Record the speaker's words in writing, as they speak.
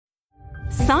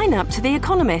Sign up to The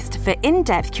Economist for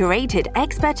in-depth curated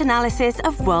expert analysis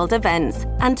of world events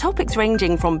and topics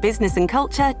ranging from business and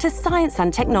culture to science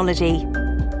and technology.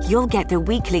 You'll get the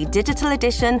weekly digital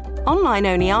edition,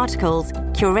 online-only articles,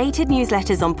 curated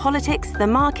newsletters on politics, the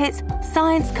markets,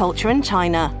 science, culture and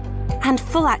China, and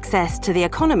full access to The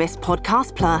Economist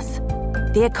Podcast Plus.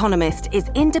 The Economist is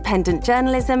independent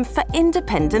journalism for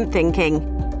independent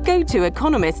thinking. Go to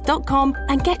economist.com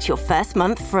and get your first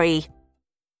month free.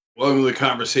 Welcome to the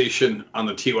conversation on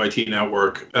the TYT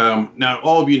network. Now,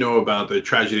 all of you know about the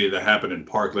tragedy that happened in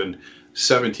Parkland.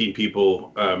 17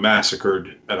 people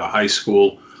massacred at a high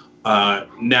school.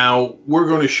 Now, we're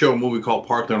going to show a movie called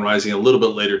Parkland Rising a little bit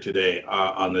later today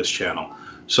on this channel.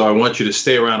 So I want you to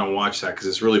stay around and watch that because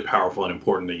it's really powerful and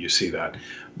important that you see that.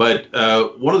 But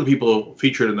one of the people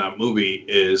featured in that movie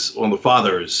is one of the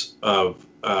fathers of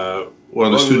one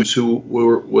of the students who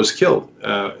was killed.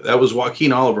 That was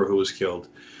Joaquin Oliver who was killed.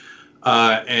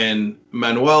 And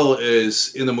Manuel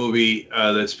is in the movie.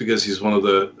 That's because he's one of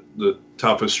the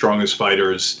toughest, strongest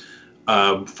fighters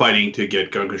fighting to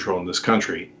get gun control in this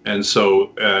country. And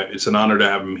so it's an honor to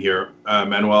have him here.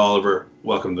 Manuel Oliver,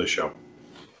 welcome to the show.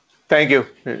 Thank you.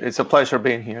 It's a pleasure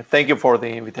being here. Thank you for the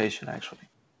invitation, actually.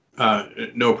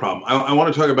 No problem. I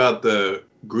want to talk about the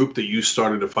group that you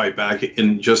started to fight back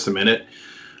in just a minute.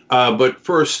 But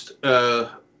first,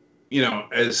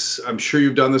 as I'm sure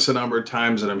you've done this a number of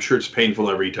times, and I'm sure it's painful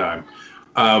every time.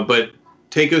 But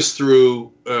take us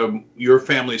through your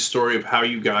family's story of how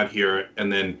you got here and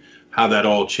then how that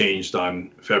all changed on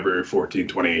February 14,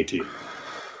 2018.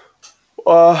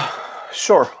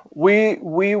 Sure.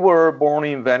 We were born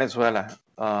in Venezuela.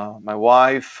 My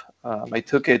wife, my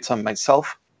two kids, and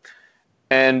myself.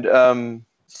 And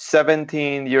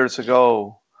 17 years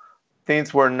ago,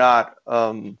 things were not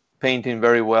painting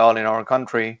very well in our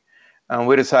country. And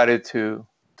we decided to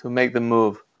make the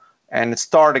move and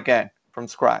start again from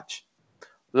scratch.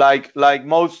 Like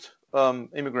most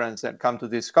immigrants that come to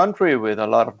this country with a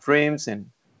lot of dreams and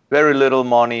very little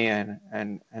money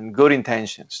and good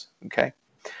intentions, okay?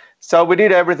 So we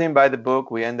did everything by the book.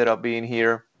 We ended up being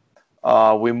here.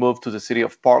 We moved to the city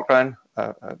of Parkland,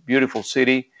 a beautiful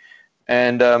city.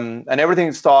 And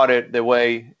everything started the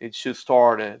way it should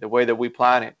start, the way that we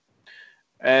planned it.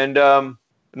 And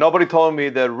nobody told me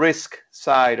the risk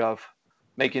side of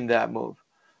making that move,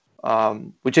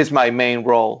 which is my main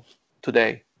role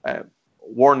today,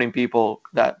 warning people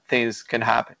that things can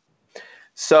happen.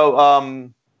 So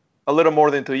a little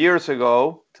more than 2 years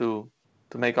ago, to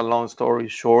make a long story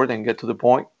short and get to the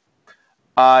point,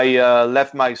 I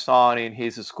left my son in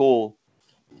his school.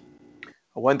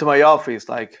 I went to my office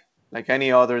like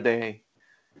any other day,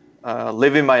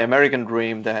 living my American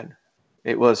dream that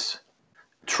it was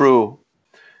true.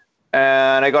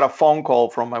 And I got a phone call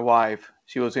from my wife.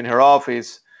 She was in her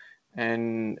office,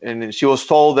 and she was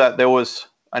told that there was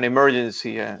an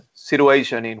emergency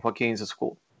situation in Joaquin's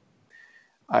school.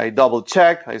 I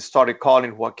double-checked. I started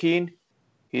calling Joaquin.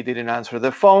 He didn't answer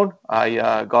the phone.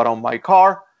 I got on my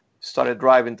car, started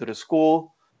driving to the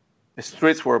school. The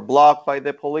streets were blocked by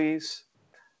the police.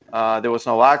 There was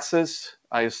no access.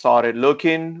 I started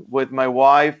looking with my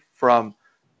wife from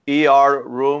ER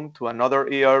room to another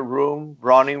ER room,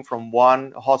 running from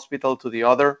one hospital to the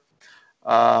other.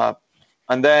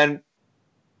 And then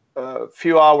a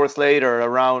few hours later,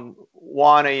 around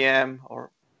 1 a.m. or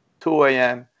 2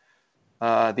 a.m.,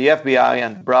 the FBI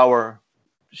and Broward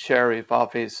Sheriff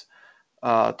Office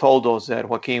told us that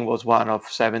Joaquin was one of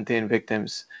 17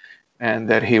 victims and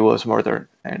that he was murdered.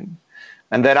 And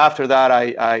then after that,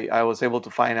 I was able to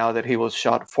find out that he was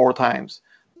shot 4 times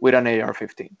with an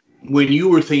AR-15. When you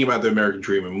were thinking about the American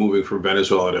dream and moving from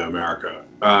Venezuela to America,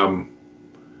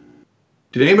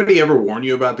 did anybody ever warn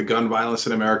you about the gun violence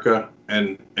in America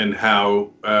and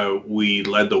how we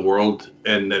led the world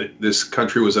and that this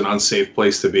country was an unsafe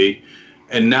place to be?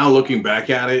 And now looking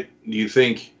back at it, do you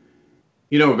think,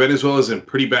 Venezuela is in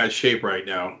pretty bad shape right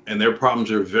now and their problems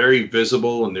are very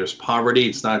visible and there's poverty.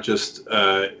 It's not just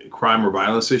a crime or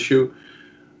violence issue,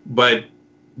 but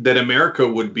that America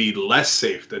would be less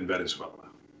safe than Venezuela?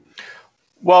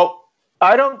 Well,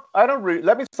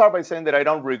 let me start by saying that I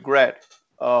don't regret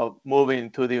moving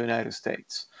to the United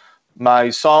States. My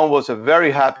son was a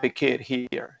very happy kid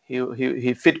here.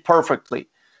 He fit perfectly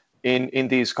in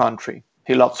this country.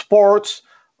 He loved sports,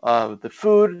 the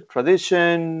food,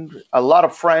 tradition, a lot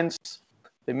of friends,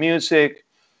 the music,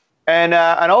 and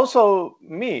also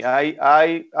me.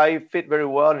 I fit very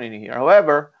well in here.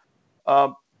 However,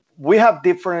 we have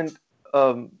different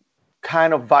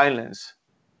kind of violence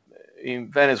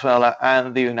in Venezuela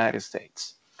and the United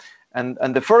States.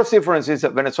 And the first difference is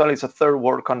that Venezuela is a third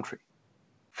world country,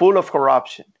 full of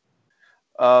corruption.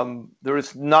 there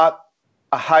is not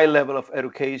a high level of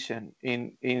education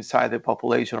inside the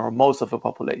population, or most of the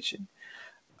population,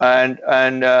 and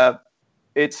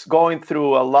it's going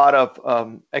through a lot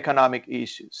of economic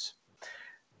issues.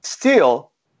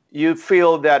 Still, you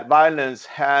feel that violence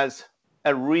has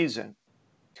a reason.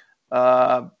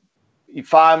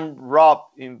 If I'm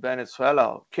robbed in Venezuela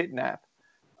or kidnapped,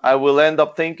 I will end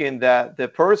up thinking that the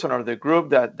person or the group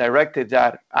that directed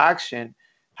that action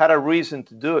had a reason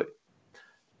to do it.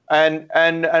 And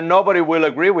nobody will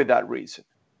agree with that reason.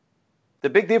 The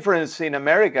big difference in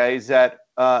America is that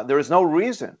there is no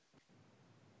reason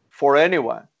for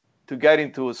anyone to get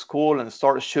into a school and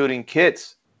start shooting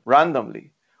kids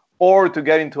randomly, or to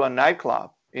get into a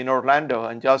nightclub in Orlando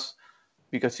and just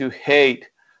because you hate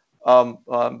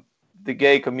the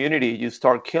gay community, you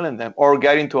start killing them, or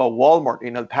get into a Walmart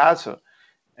in El Paso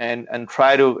and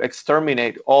try to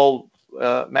exterminate all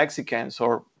Mexicans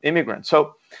or immigrants.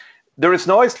 So there is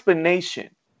no explanation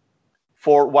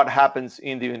for what happens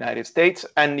in the United States.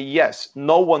 And yes,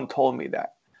 no one told me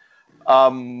that.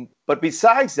 But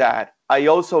besides that, I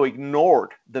also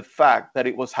ignored the fact that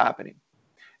it was happening.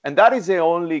 And that is the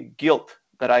only guilt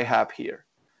that I have here.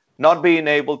 Not being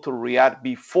able to react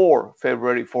before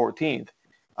February 14th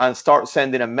and start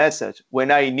sending a message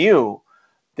when I knew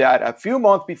that a few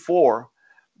months before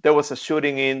there was a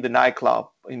shooting in the nightclub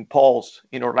in Pulse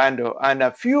in Orlando, and a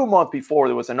few months before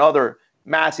there was another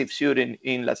massive shooting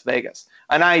in Las Vegas,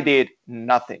 and I did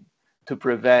nothing to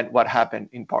prevent what happened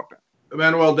in Parkland.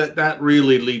 Manuel, that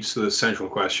really leads to the central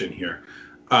question here.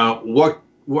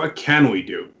 What can we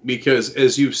do? Because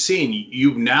as you've seen,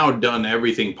 you've now done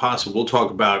everything possible. We'll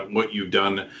talk about what you've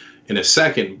done in a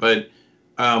second, but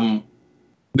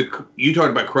you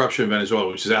talked about corruption in Venezuela,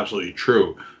 which is absolutely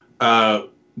true.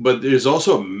 But there's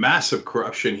also massive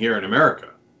corruption here in America.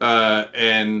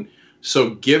 And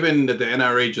so given that the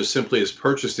NRA just simply has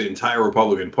purchased the entire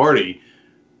Republican Party,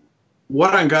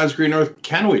 what on God's green earth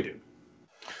can we do?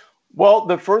 Well,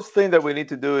 the first thing that we need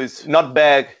to do is not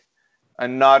beg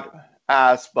and not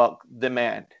ask, but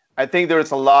demand. I think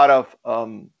there's a lot of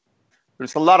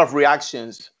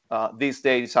reactions these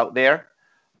days out there.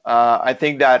 I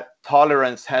think that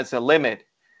tolerance has a limit,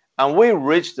 and we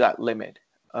reached that limit.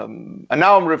 And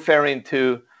now I'm referring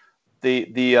to the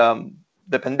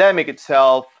pandemic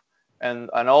itself and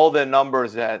all the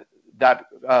numbers that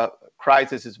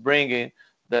crisis is bringing,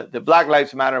 the Black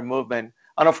Lives Matter movement,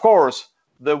 and of course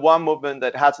the one movement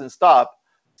that hasn't stopped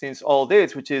since all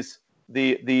this, which is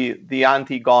the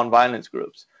anti-gun violence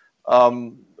groups.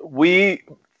 We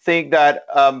think that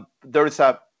there's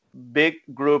a big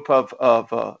group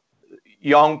of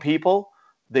young people,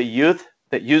 the youth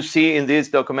that you see in this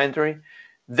documentary.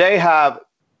 They have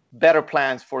better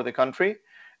plans for the country,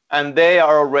 and they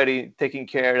are already taking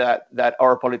care that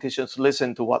our politicians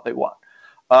listen to what they want.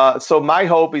 So my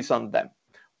hope is on them.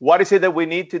 What is it that we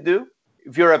need to do?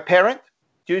 If you're a parent,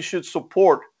 you should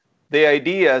support the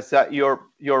ideas that your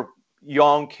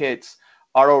young kids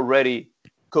are already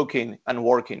cooking and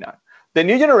working on. The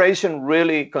new generation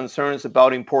really concerns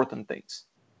about important things.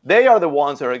 They are the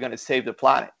ones that are going to save the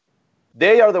planet.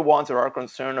 They are the ones that are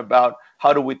concerned about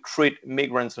how do we treat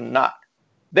migrants or not.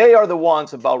 They are the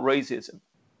ones about racism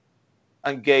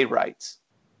and gay rights.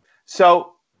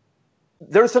 So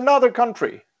there's another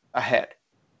country ahead.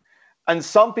 And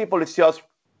some people is just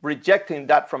rejecting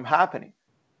that from happening.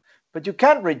 But you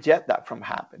can't reject that from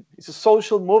happening. It's a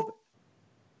social movement.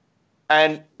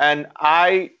 And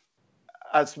I,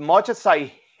 as much as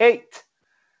I hate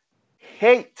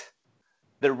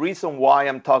the reason why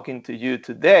I'm talking to you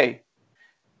today,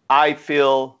 I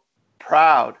feel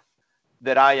proud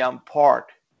that I am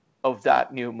part of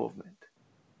that new movement.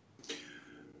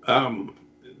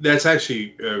 That's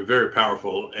actually very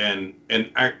powerful and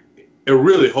a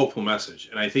really hopeful message.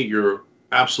 And I think you're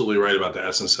absolutely right about the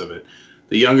essence of it.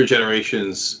 The younger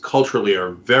generations culturally are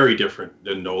very different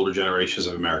than the older generations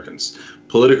of Americans.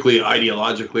 Politically,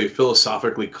 ideologically,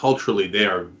 philosophically, culturally, they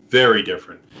are very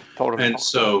different. Totally. And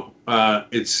so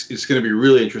it's going to be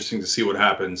really interesting to see what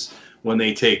happens when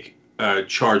they take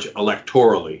charge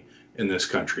electorally in this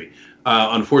country.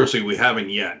 Unfortunately, we haven't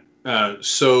yet.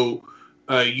 So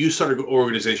you started an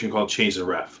organization called Change the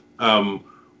Ref.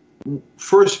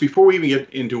 First, before we even get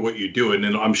into what you do, and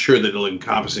then I'm sure that it'll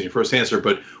encompass in your first answer,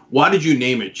 but why did you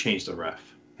name it Change the Ref?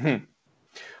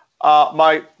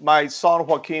 My son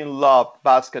Joaquin loved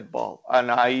basketball,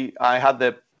 and I had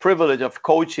the privilege of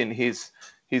coaching his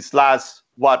last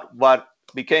what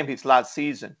became his last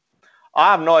season.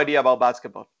 I have no idea about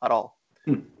basketball at all.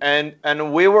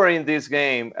 And we were in this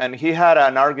game, and he had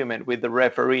an argument with the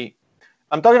referee.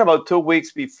 I'm talking about 2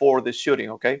 weeks before the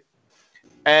shooting, okay?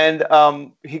 And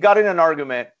he got in an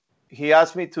argument. He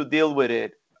asked me to deal with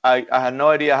it. I had no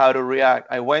idea how to react.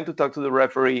 I went to talk to the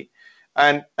referee,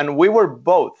 and we were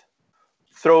both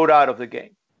thrown out of the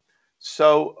game.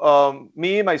 So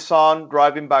me and my son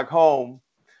driving back home,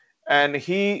 and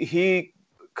he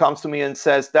comes to me and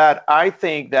says that I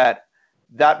think that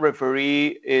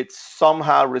referee is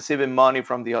somehow receiving money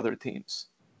from the other teams.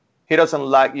 He doesn't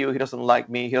like you. He doesn't like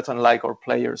me. He doesn't like our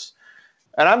players.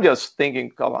 And I'm just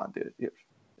thinking, come on, dude.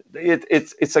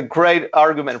 It's a great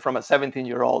argument from a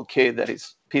 17-year-old kid that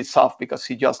is pissed off because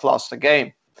he just lost the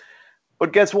game.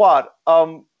 But guess what?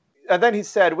 And then he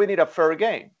said, we need a fair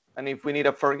game. And if we need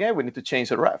a fair game, we need to change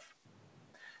the ref.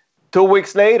 2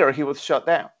 weeks later, he was shut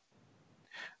down.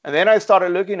 And then I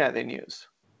started looking at the news.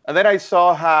 And then I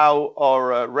saw how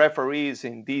our referees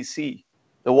in D.C.,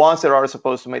 the ones that are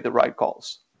supposed to make the right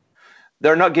calls,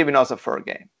 they're not giving us a fair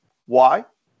game. Why?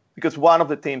 Because one of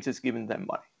the teams is giving them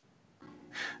money.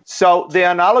 So the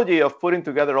analogy of putting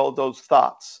together all those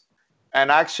thoughts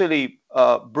and actually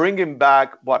bringing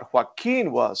back what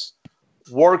Joaquin was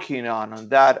working on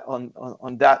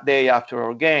that day after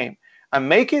our game and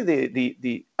making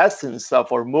the essence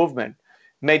of our movement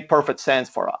made perfect sense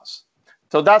for us.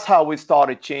 So that's how we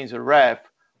started Change the Ref,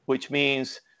 which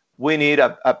means we need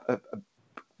a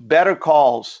better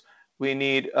calls. We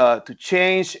need to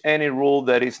change any rule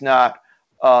that is not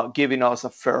giving us a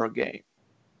fair game.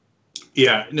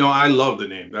 Yeah, no, I love the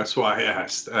name. That's why I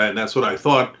asked. And that's what I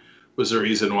thought was the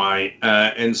reason why.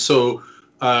 And so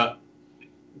I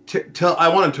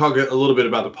want to talk a little bit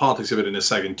about the politics of it in a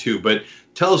second, too. But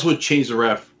tell us what Change the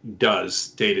Ref does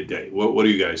day to day. What do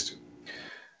you guys do?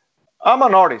 I'm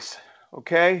an artist,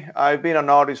 okay? I've been an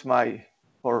artist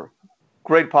for a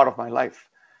great part of my life.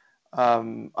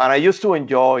 And I used to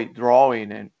enjoy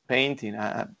drawing and painting.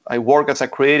 I worked as a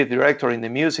creative director in the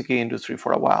music industry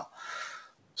for a while.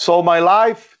 So my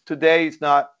life today is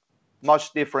not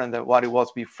much different than what it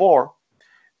was before.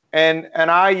 And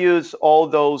I use all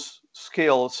those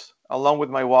skills along with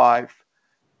my wife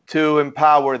to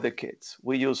empower the kids.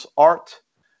 We use art,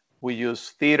 we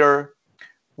use theater,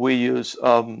 we use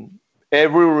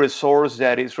every resource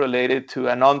that is related to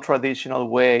a non-traditional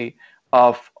way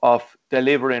of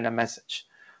delivering a message.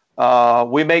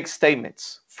 We make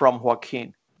statements from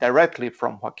Joaquin, directly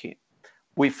from Joaquin.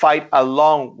 We fight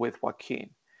along with Joaquin.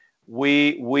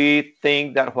 We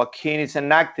think that Joaquin is an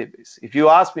activist. If you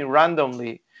ask me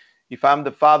randomly if I'm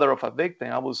the father of a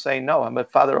victim, I will say no, I'm the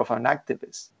father of an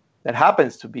activist that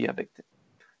happens to be a victim.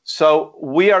 So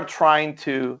we are trying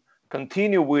to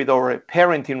continue with our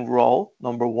parenting role,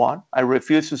 number one. I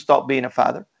refuse to stop being a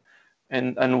father.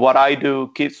 And what I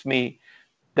do keeps me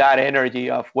that energy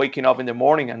of waking up in the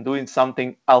morning and doing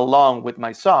something along with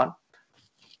my son.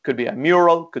 Could be a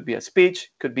mural, could be a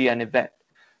speech, could be an event.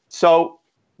 So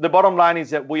the bottom line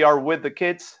is that we are with the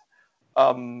kids,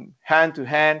 hand to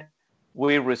hand.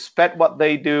 We respect what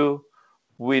they do.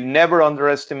 We never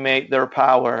underestimate their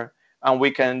power, and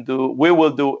we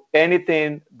will do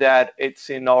anything that it's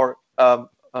in our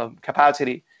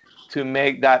capacity to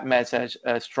make that message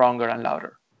stronger and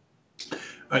louder.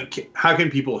 How can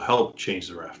people help Change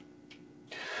the Ref?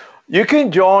 You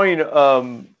can join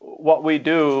what we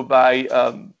do by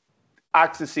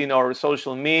accessing our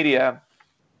social media.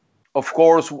 Of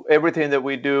course, everything that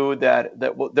we do, that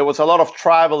there was a lot of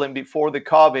traveling before the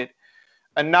COVID,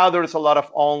 and now there's a lot of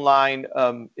online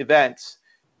events.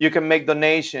 You can make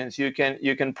donations. You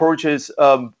can purchase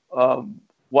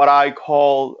what I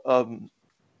call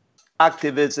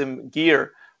activism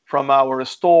gear from our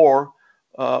store.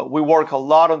 We work a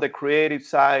lot on the creative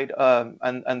side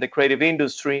and the creative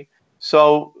industry.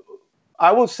 So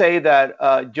I would say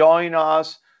that join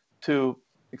us to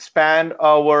expand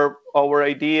our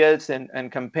ideas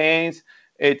and campaigns.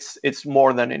 It's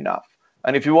more than enough.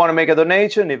 And if you want to make a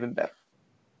donation, even better.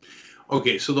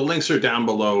 Okay, so the links are down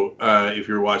below if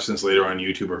you're watching this later on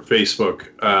YouTube or Facebook,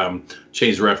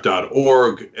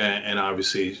 changeref.org, and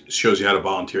obviously shows you how to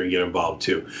volunteer and get involved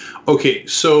too. Okay,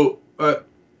 so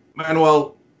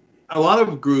Manuel, a lot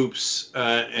of groups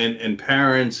and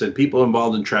parents and people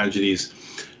involved in tragedies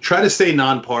try to stay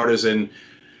nonpartisan,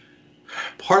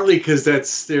 partly because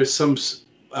there's some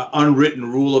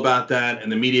unwritten rule about that, and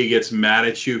the media gets mad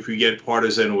at you if you get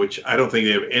partisan, which I don't think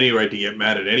they have any right to get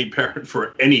mad at any parent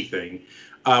for anything.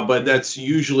 But that's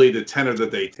usually the tenor that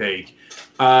they take.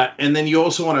 And then you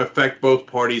also want to affect both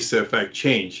parties to affect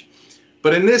change.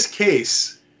 But in this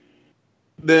case,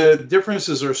 the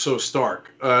differences are so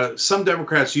stark. Some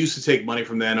Democrats used to take money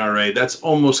from the NRA. That's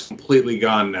almost completely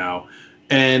gone now.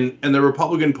 And the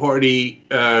Republican Party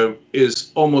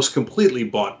is almost completely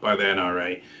bought by the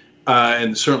NRA.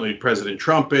 And certainly President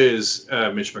Trump is,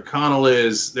 Mitch McConnell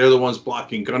is. They're the ones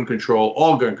blocking gun control,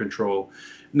 all gun control.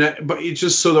 Now, but it's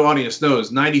just so the audience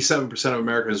knows, 97% of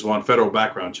Americans want federal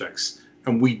background checks,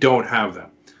 and we don't have them.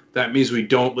 That means we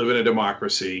don't live in a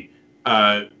democracy.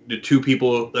 The two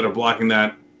people that are blocking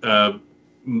that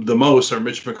the most are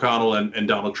Mitch McConnell and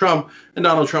Donald Trump. And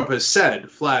Donald Trump has said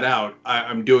flat out,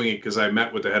 I'm doing it because I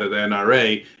met with the head of the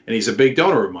NRA, and he's a big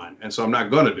donor of mine, and so I'm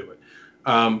not going to do it.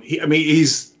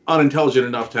 He's unintelligent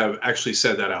enough to have actually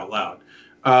said that out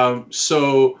loud.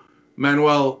 So,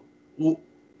 Manuel,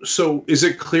 so is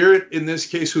it clear in this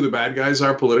case who the bad guys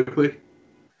are politically?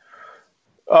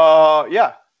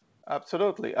 Yeah,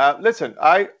 absolutely. Listen,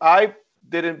 I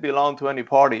didn't belong to any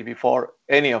party before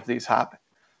any of this happened.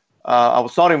 I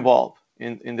was not involved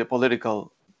in the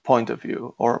political point of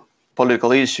view or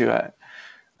political issue.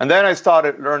 And then I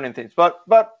started learning things. But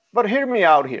hear me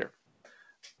out here.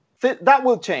 That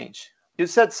will change. You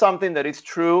said something that is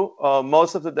true.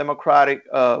 Most of the Democratic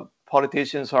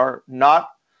politicians are not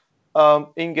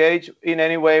engaged in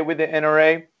any way with the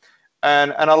NRA.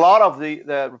 And a lot of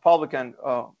the Republican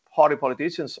Party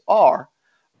politicians are,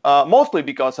 mostly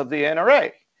because of the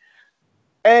NRA.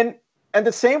 And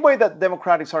the same way that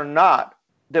Democrats are not,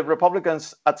 the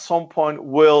Republicans at some point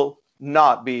will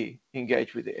not be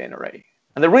engaged with the NRA.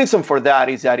 And the reason for that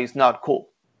is that it's not cool.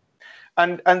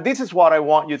 And this is what I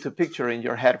want you to picture in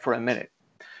your head for a minute.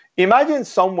 Imagine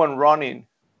someone running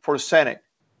for Senate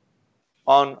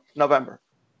on November,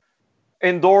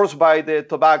 endorsed by the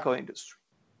tobacco industry.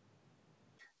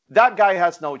 That guy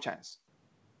has no chance.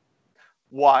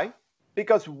 Why?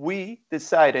 Because we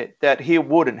decided that he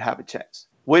wouldn't have a chance.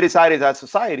 We decided as a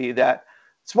society that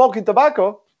smoking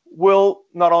tobacco will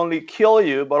not only kill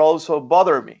you, but also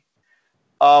bother me.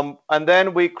 And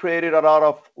then we created a lot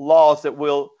of laws that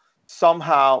will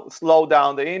somehow slow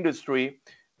down the industry.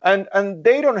 And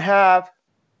they don't have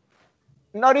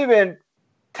not even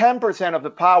 10% of the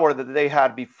power that they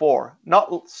had before,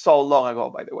 not so long ago,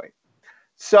 by the way.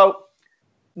 So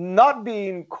not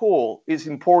being cool is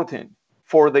important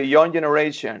for the young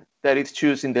generation that is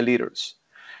choosing the leaders.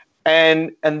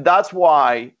 And that's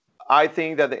why I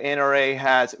think that the NRA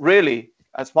has really,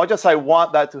 as much as I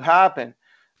want that to happen,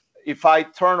 if I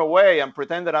turn away and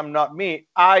pretend that I'm not me,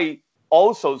 I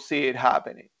also see it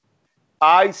happening.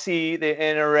 I see the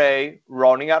NRA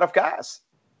running out of gas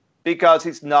because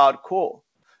it's not cool.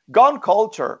 Gun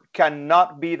culture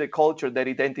cannot be the culture that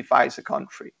identifies a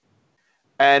country.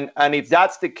 And if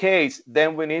that's the case,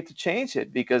 then we need to change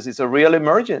it because it's a real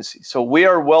emergency. So we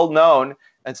are well known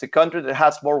as a country that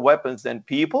has more weapons than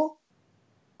people,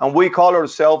 and we call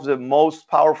ourselves the most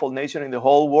powerful nation in the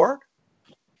whole world.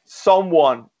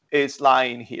 Someone is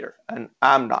lying here, and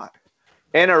I'm not.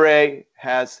 NRA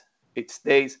has its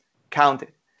days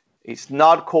counted. It's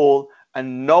not cool,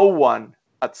 and no one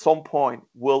at some point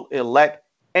will elect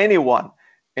anyone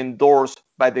endorsed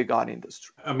by the gun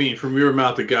industry. I mean, from your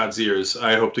mouth to God's ears,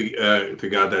 I hope to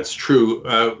God that's true.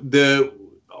 The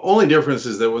only difference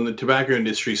is that when the tobacco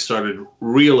industry started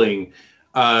reeling,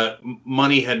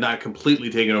 money had not completely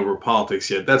taken over politics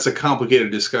yet. That's a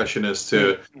complicated discussion as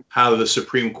to how the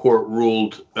Supreme Court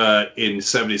ruled in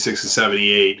 76 and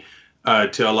 78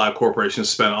 to allow corporations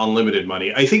to spend unlimited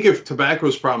money. I think if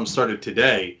tobacco's problem started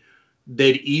today,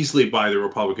 they'd easily buy the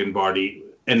Republican Party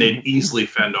and they'd easily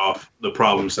fend off the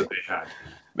problems that they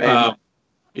had.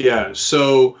 Yeah.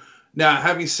 So now,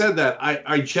 having said that,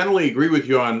 I generally agree with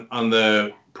you on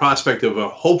the prospect of a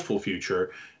hopeful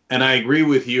future. And I agree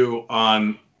with you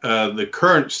on the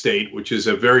current state, which is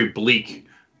a very bleak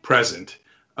present,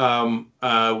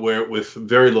 where with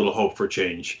very little hope for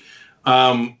change.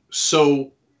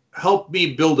 So help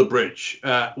me build a bridge.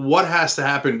 What has to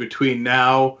happen between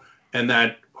now and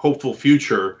that hopeful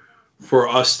future for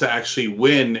us to actually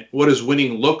win? What does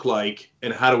winning look like,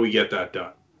 and how do we get that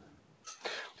done?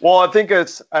 Well, I think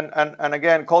it's, and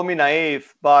again, call me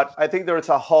naive, but I think there's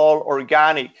a whole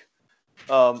organic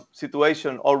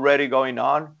situation already going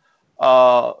on.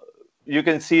 You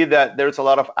can see that there's a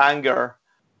lot of anger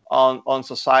on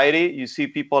society. You see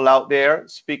people out there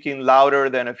speaking louder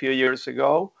than a few years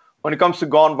ago. When it comes to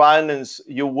gun violence,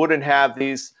 you wouldn't have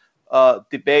these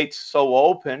debates so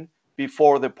open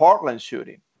before the Portland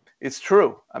shooting. It's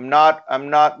true. I'm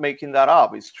not making that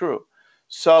up. It's true.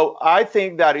 So I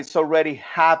think that it's already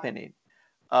happening.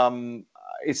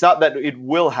 It's not that it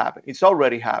will happen. It's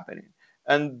already happening.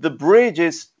 And the bridge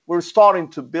is, we're starting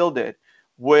to build it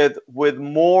with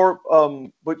more,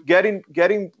 with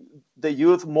getting the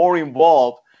youth more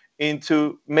involved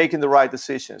into making the right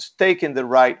decisions, taking the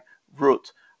right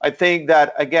route. I think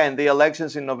that, again, the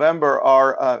elections in November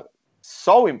are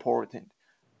so important.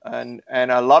 and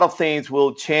a lot of things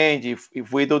will change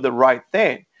if we do the right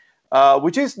thing,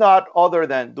 which is not other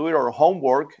than doing our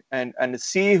homework and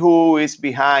see who is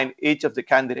behind each of the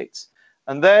candidates,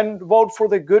 and then vote for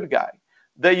the good guy,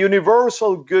 the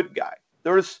universal good guy.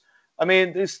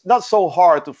 It's not so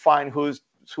hard to find who's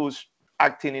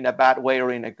acting in a bad way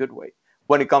or in a good way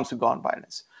when it comes to gun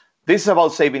violence. This is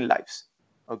about saving lives,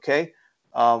 okay?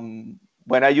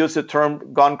 When I use the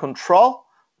term gun control,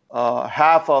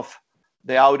 half of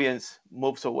the audience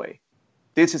moves away.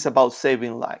 This is about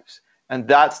saving lives. And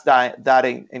that's that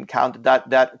encounter,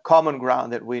 that common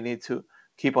ground that we need to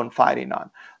keep on fighting on.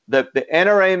 The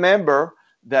NRA member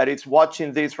that is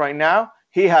watching this right now,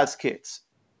 he has kids,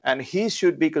 and he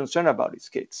should be concerned about his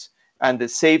kids and the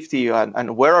safety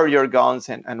and where are your guns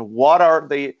and what are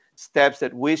the steps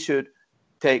that we should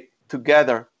take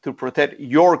together to protect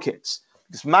your kids.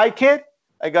 Because my kid,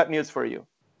 I got news for you.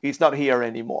 He's not here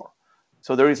anymore.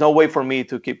 So there is no way for me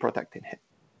to keep protecting him.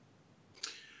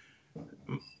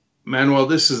 Manuel,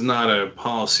 this is not a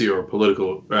policy or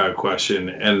political question,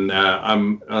 and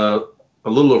I'm a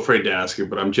little afraid to ask it,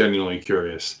 but I'm genuinely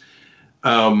curious.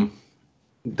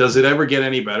 Does it ever get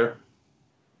any better?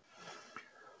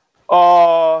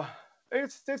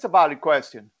 It's a valid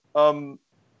question. I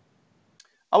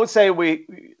would say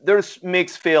there's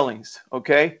mixed feelings,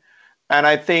 okay? And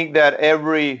I think that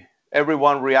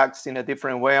everyone reacts in a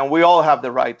different way, and we all have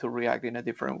the right to react in a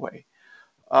different way.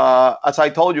 As I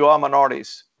told you, I'm an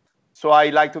artist, so I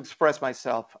like to express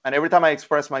myself. And every time I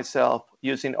express myself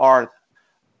using art,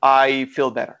 I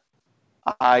feel better.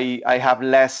 I have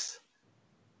less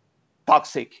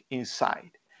toxic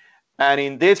inside. And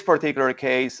in this particular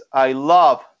case, I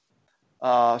love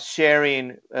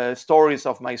sharing stories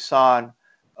of my son,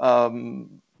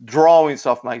 drawings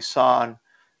of my son,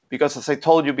 because as I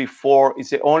told you before, it's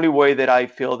the only way that I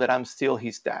feel that I'm still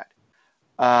his dad.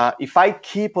 If I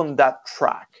keep on that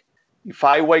track, if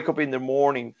I wake up in the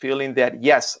morning feeling that,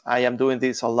 yes, I am doing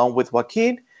this along with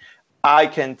Joaquin, I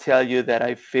can tell you that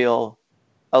I feel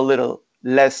a little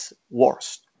less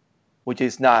worse, which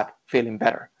is not feeling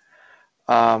better.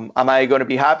 Am I going to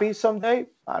be happy someday?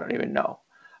 I don't even know.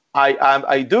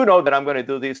 I do know that I'm going to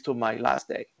do this to my last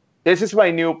day. This is my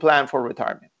new plan for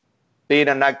retirement, being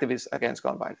an activist against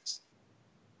gun violence.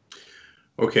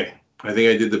 Okay. I think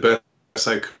I did the best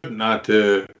I could not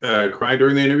to cry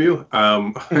during the interview.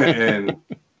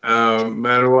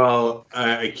 Manuel,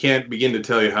 I can't begin to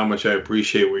tell you how much I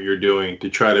appreciate what you're doing to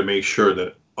try to make sure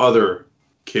that other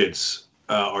kids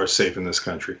are safe in this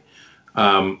country.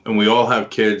 And we all have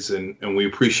kids, and we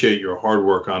appreciate your hard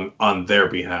work on their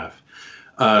behalf.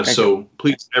 So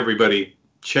please, everybody,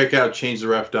 check out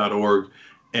changetheref.org,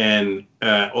 and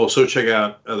also check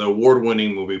out the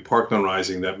award-winning movie Parkland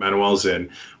Rising that Manuel's in.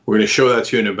 We're going to show that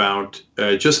to you in about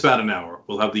just about an hour.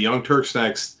 We'll have the Young Turks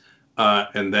next,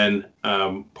 and then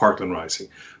Parkland Rising.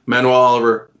 Manuel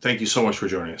Oliver, thank you so much for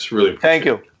joining us. Really appreciate it. Thank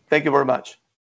you. Thank you very much.